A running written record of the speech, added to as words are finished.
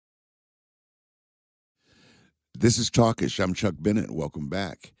This is Talkish. I'm Chuck Bennett. Welcome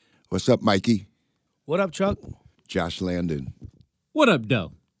back. What's up, Mikey? What up, Chuck? Josh Landon. What up,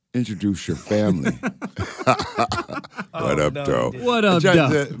 Doe? Introduce your family. What up, Doe? What up, Doe?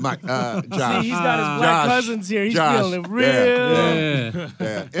 Josh. See, he's got his black cousins here. He's feeling real. Yeah,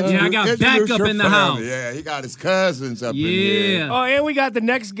 I got backup in the house. Yeah, he got his cousins up in here. Oh, and we got the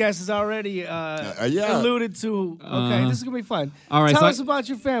next guest is already alluded to. Okay, this is going to be fun. All right, Tell us about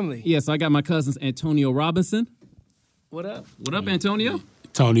your family. Yeah, so I got my cousins Antonio Robinson. What up? What up, Antonio?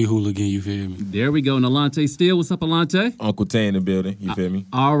 Tony Hooligan, you feel me? There we go. And Alante Steele. What's up, Alante? Uncle Tay in the building, you feel me?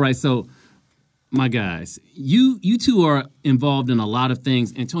 All right, so my guys, you two are involved in a lot of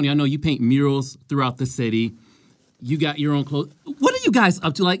things. Antonio, I know you paint murals throughout the city. You got your own clothes. What are you guys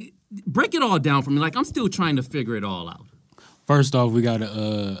up to? Like, break it all down for me. Like, I'm still trying to figure it all out. First off, we got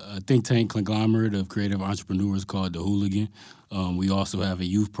a think tank conglomerate of creative entrepreneurs called The Hooligan. We also have a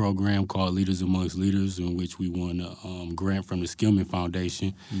youth program called Leaders Amongst Leaders, in which we won a grant from the Skillman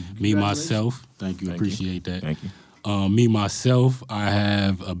Foundation. Me, myself, thank you, appreciate that. Thank you. Me, myself, I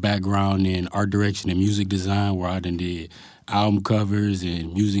have a background in art direction and music design where I did album covers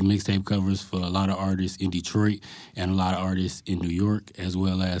and music mixtape covers for a lot of artists in Detroit and a lot of artists in New York as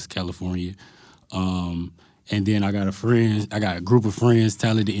well as California. And then I got a group of friends,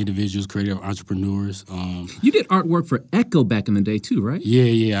 talented individuals, creative entrepreneurs. You did artwork for Echo back in the day too, right?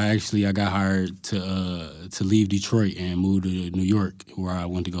 Yeah. I got hired to leave Detroit and move to New York, where I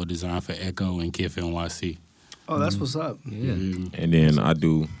went to go design for Echo and KIF NYC. Oh, that's what's up. Yeah. And then I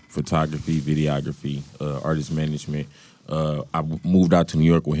do photography, videography, artist management. I moved out to New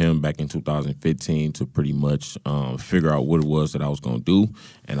York with him back in 2015 to pretty much figure out what it was that I was going to do.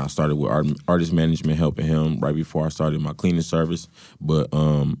 And I started with artist management, helping him right before I started my cleaning service. But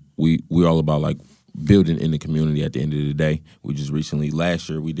we all about like building in the community at the end of the day. We just recently, last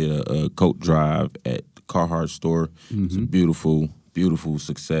year, we did a coat drive at the Carhartt store. It's a beautiful, beautiful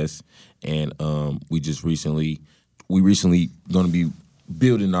success. And we recently going to be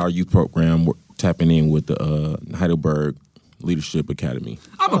building our youth program, tapping in with the Heidelberg Leadership Academy.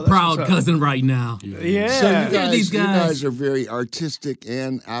 I'm a proud cousin right now. Yeah. So these you guys. guys are very artistic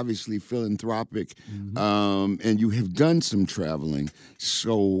and obviously philanthropic, and you have done some traveling.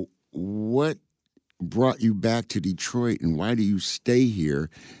 So what brought you back to Detroit, and why do you stay here,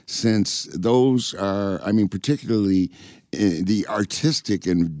 since those are, particularly the artistic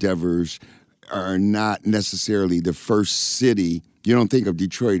endeavors are not necessarily the first city. You don't think of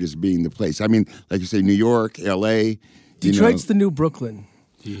Detroit as being the place. I mean, like you say, New York, L.A. Detroit's the new Brooklyn.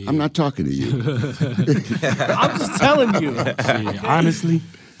 Yeah. I'm not talking to you. I'm just telling you. Yeah,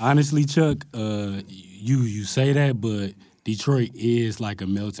 honestly, Chuck, you say that, but Detroit is like a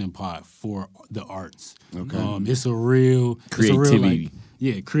melting pot for the arts. Okay. It's a real Creativity.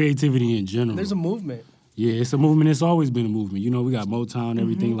 Creativity in general. There's a movement. Yeah, it's a movement. It's always been a movement. You know, we got Motown,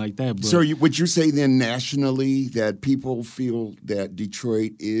 everything like that. But So would you say then nationally that people feel that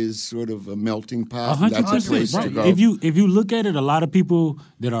Detroit is sort of a melting pot? 100%, That's a place right. to go? If you look at it, a lot of people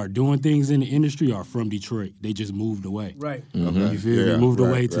that are doing things in the industry are from Detroit. They just moved away. Right. Okay. You feel me? Yeah, Moved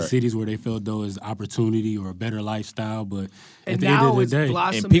away to right. cities where they felt there was opportunity or a better lifestyle. But at And the end now of the it's day,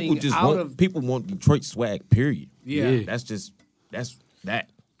 blossoming And people just out of... people want Detroit swag, period. Yeah. That's that.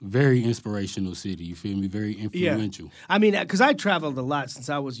 very inspirational city. You feel me? Very influential. I mean, because I traveled a lot since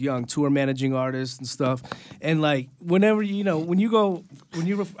I was young, tour managing artists and stuff. And like, whenever, when you're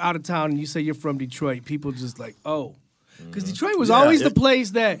out of town and you say you're from Detroit, people just like, oh. Because Detroit was always the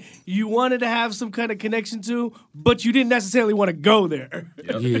place that you wanted to have some kind of connection to, but you didn't necessarily want to go there.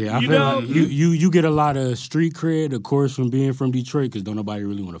 Yeah, I feel like you get a lot of street cred, of course, from being from Detroit, because don't nobody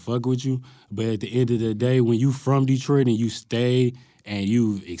really want to fuck with you. But at the end of the day, when you from Detroit and you stay and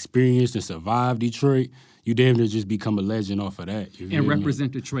you've experienced and survived Detroit, you damn near just become a legend off of that. And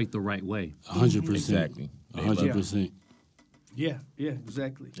represent Detroit the right way. 100%. Exactly. 100%. Yeah,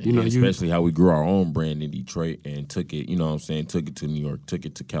 exactly. Especially how we grew our own brand in Detroit and took it, took it to New York, took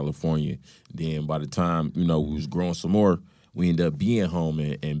it to California. Then by the time, we was growing some more, we ended up being home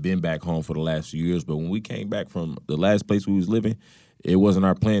and been back home for the last few years. But when we came back from the last place we was living, it wasn't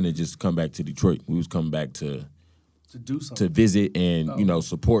our plan to just come back to Detroit. We was coming back to do something, to visit and,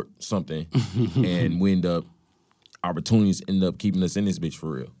 support something. And we opportunities end up keeping us in this bitch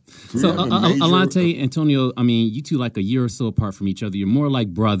for real. So, Alante, Antonio, you two like a year or so apart from each other. You're more like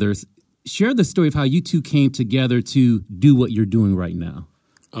brothers. Share the story of how you two came together to do what you're doing right now.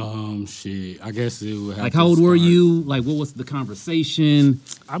 Shit. I guess it would have Like, to how old were start- you? Like, what was the conversation?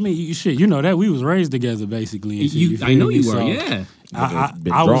 I mean, you know that we was raised together basically. And shit, you I feel know me? you were, So, yeah.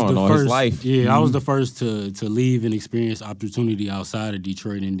 Been I was drawing the all first. his life. Yeah, I was the first to leave and experience opportunity outside of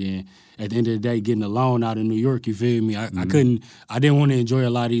Detroit, and then at the end of the day, getting a loan out of New York. You feel me? I didn't want to enjoy a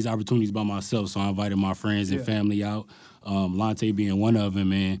lot of these opportunities by myself, so I invited my friends and family out. Lonte being one of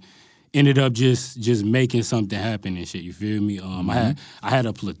them, and ended up just making something happen and shit. You feel me? I had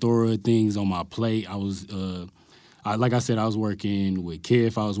a plethora of things on my plate. I was. Like I said, I was working with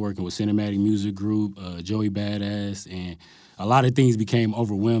Kif, I was working with Cinematic Music Group, Joey Badass, and a lot of things became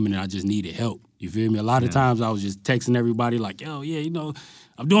overwhelming and I just needed help. You feel me? A lot of times I was just texting everybody like, yo, yeah,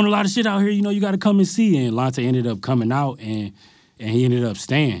 I'm doing a lot of shit out here, you got to come and see. And Lonte ended up coming out and he ended up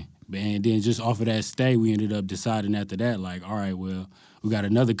staying. And then just off of that stay, we ended up deciding after that, like, all right, well, we got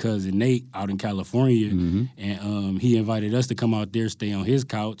another cousin, Nate, out in California, and he invited us to come out there, stay on his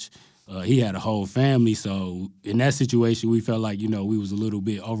couch. He had a whole family, so in that situation, we felt like, we was a little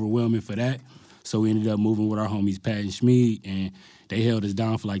bit overwhelming for that. So we ended up moving with our homies, Pat and Schmeed, and they held us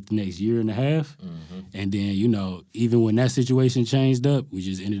down for like the next year and a half. And then, even when that situation changed up, we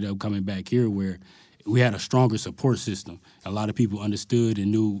just ended up coming back here where we had a stronger support system. A lot of people understood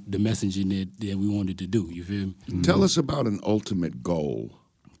and knew the messaging that we wanted to do, you feel me? Tell us about an ultimate goal.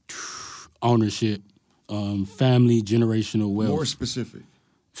 Ownership, family, generational wealth. More specific.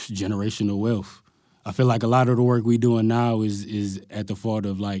 Generational wealth. I feel like a lot of the work we doing now is at the fault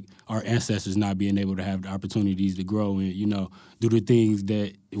of like our ancestors not being able to have the opportunities to grow and do the things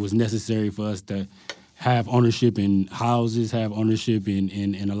that it was necessary for us to have ownership in houses, have ownership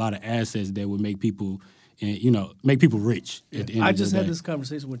in a lot of assets that would make people make people rich. At the end I of the just had day. this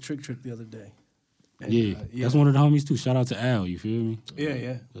conversation with Trick the other day. And, Yeah, that's one of the homies too. Shout out to Al. You feel me?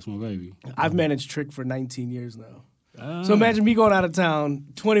 Yeah. That's my baby. I've managed Trick for 19 years now. So imagine me going out of town,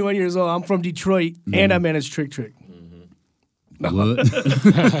 21 years old. I'm from Detroit, and I manage Trick. What?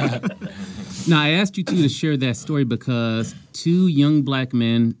 Now, I asked you two to share that story because two young black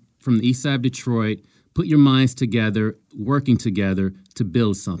men from the east side of Detroit put your minds together, working together to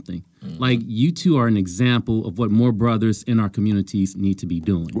build something. Like, you two are an example of what more brothers in our communities need to be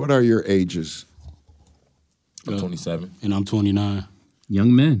doing. What are your ages? I'm 27. And I'm 29.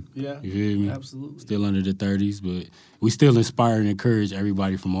 Young men. Yeah, You feel me? absolutely. Still under the 30s, but we still inspire and encourage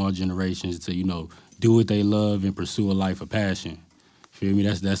everybody from all generations to, do what they love and pursue a life of passion. Feel me?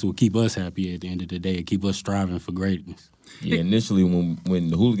 That's what keep us happy at the end of the day. It keep us striving for greatness. Yeah, initially when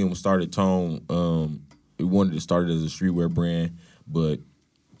the Hooligan was started, Tone, we wanted to start it as a streetwear brand, but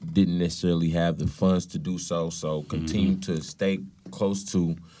didn't necessarily have the funds to do so. So continue to stay close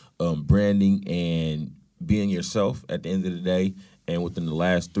to branding and being yourself at the end of the day. And within the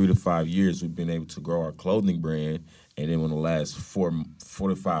last 3 to 5 years, we've been able to grow our clothing brand. And then in the last 4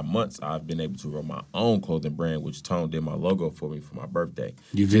 to 5 months, I've been able to grow my own clothing brand, which Tone did my logo for me for my birthday.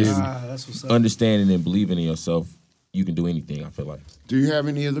 You feel me? That's what's up. Understanding and believing in yourself, you can do anything, I feel like. Do you have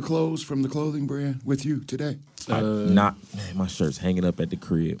any of the clothes from the clothing brand with you today? Man, my shirt's hanging up at the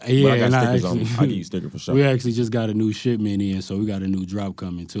crib. Yeah, But I got and I stickers on me. actually- I'll give you a sticker for sure. We actually just got a new shipment in, so we got a new drop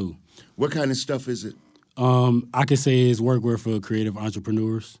coming too. What kind of stuff is it? I could say it's workwear for creative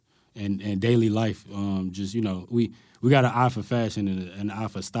entrepreneurs and daily life. We got an eye for fashion and an eye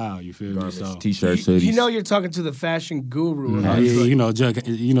for style. You feel Garments, me? So T-shirts, hoodies. You know you're talking to the fashion guru. yeah,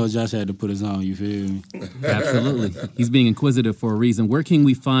 Josh had to put us on. You feel me? Absolutely. He's being inquisitive for a reason. Where can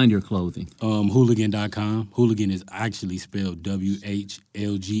we find your clothing? Hooligan.com. Hooligan is actually spelled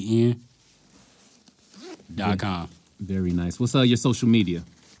WHLGN.com. Very nice. What's your social media?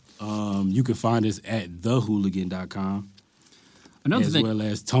 You can find us at thehooligan.com. Another as thing. well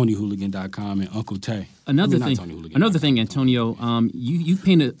as TonyHooligan.com and Uncle Tay. Another Not thing, Tony Hooligan. another thing, Antonio. You've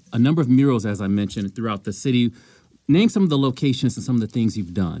painted a number of murals, as I mentioned, throughout the city. Name some of the locations and some of the things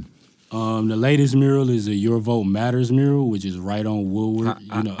you've done. The latest mural is a Your Vote Matters mural, which is right on Woodward.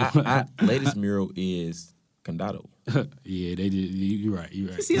 Latest mural is Condado. Yeah, they did. You're right. You're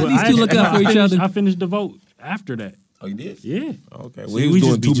right. You see how these two look out for each other? I finished the vote after that. Oh, you did? Yeah. Okay. See, Well, he was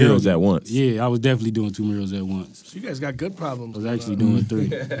doing just be 2 murals judging. at once. Yeah, I was definitely doing 2 murals at once. So you guys got good problems. I was actually doing 3,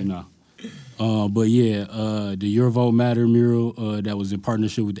 But yeah, the Your Vote Matter mural that was in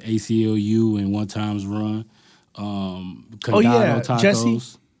partnership with the ACLU and One Times Run. Condado Tacos. Jesse?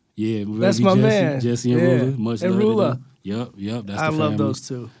 Yeah, That's baby my Jesse, man. Jesse and Yeah. Rula. Much And love to Rula. them. Yep. That's I the love family. those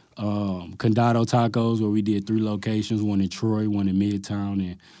two. Condado Tacos, where we did 3 locations, one in Troy, one in Midtown,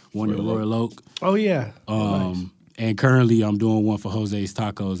 and one in Royal Oak. Oh yeah. And currently I'm doing one for Jose's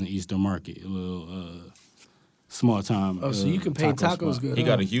Tacos in Eastern Market. A little small time. Oh, so you can paint taco tacos spot. good. He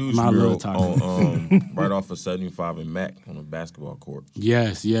got a huge My mural little taco. on right off of 75 and Mac on a basketball court.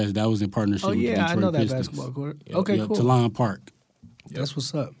 Yes, that was in partnership Oh with the yeah, I Detroit know that Pistons. basketball court. Yep. Okay, Yep, cool. Talon Park. That's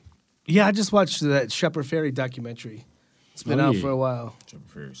what's up. Yeah, I just watched that Shepard Fairey documentary. It's been Oh, out yeah. for a while.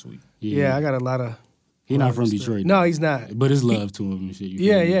 Very sweet. Yeah, I got a lot of. He's not from Detroit. No, he's not. But it's love to him and shit. You feel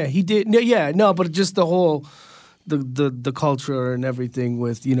Yeah, me? yeah, he did. No, but just the whole, the culture and everything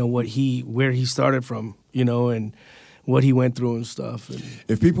with where he started from, and what he went through and stuff. And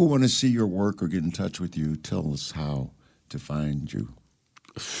If people want to see your work or get in touch with you, tell us how to find you.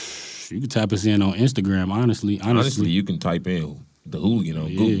 You can tap us in on Instagram, honestly. Honestly, you can type in the Hooligan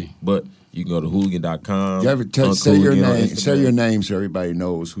on Google, but you can go to hooligan.com. You ever Uncle say your Hooligan on name? Instagram. Say your name so everybody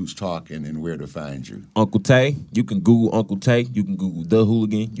knows who's talking and where to find you. Uncle Tay. You can Google Uncle Tay. You can Google The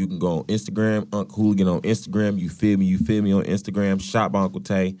Hooligan. You can go on Instagram, Uncle Hooligan on Instagram. You feel me on Instagram. Shop by Uncle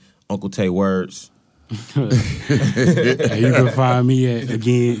Tay. Uncle Tay Words. Hey, you can find me at,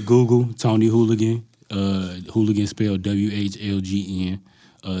 again, Google, Tony Hooligan. Hooligan spelled WHLGN.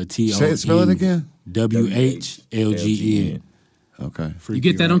 TON. Spell it again. WHLGN. Okay. You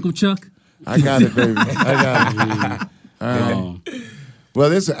get that, Uncle Chuck? I got it, baby. I got it. All right.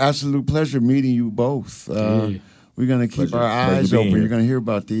 Well, it's an absolute pleasure meeting you both. We're going to keep our eyes open. You're going to hear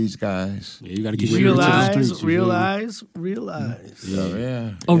about these guys. Yeah, you got to keep your ear to the streets, realize.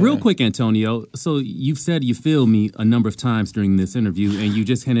 Yeah. Oh, real quick, Antonio. So you've said "you feel me" a number of times during this interview, and you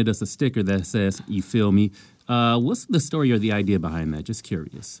just handed us a sticker that says "you feel me." What's the story or the idea behind that? Just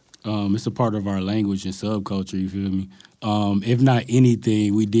curious. It's a part of our language and subculture, you feel me? If not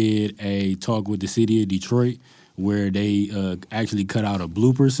anything, we did a talk with the city of Detroit where they actually cut out a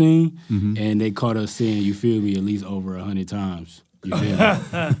blooper scene, and they caught us saying, you feel me, at least over 100 times. You feel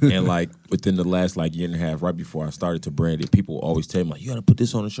me? And like within the last year and a half, right before I started to brand it, people always tell me like, you got to put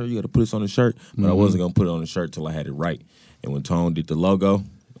this on the shirt, you got to put this on the shirt. But I wasn't going to put it on the shirt till I had it right. And when Tone did the logo,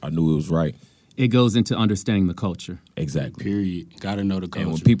 I knew it was right. It goes into understanding the culture. Exactly. Period. Got to know the culture.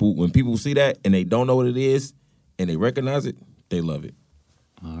 And when people see that and they don't know what it is and they recognize it, they love it.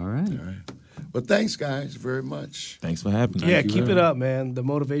 All right. But thanks, guys, very much. Thanks for having me. Yeah, keep it up, man. The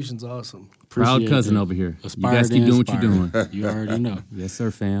motivation's awesome. Proud Appreciate cousin it. over here. Aspire You guys to keep doing what inspire. you're doing. You already know. Yes,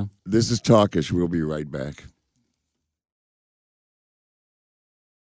 sir, fam. This is Talkish. We'll be right back.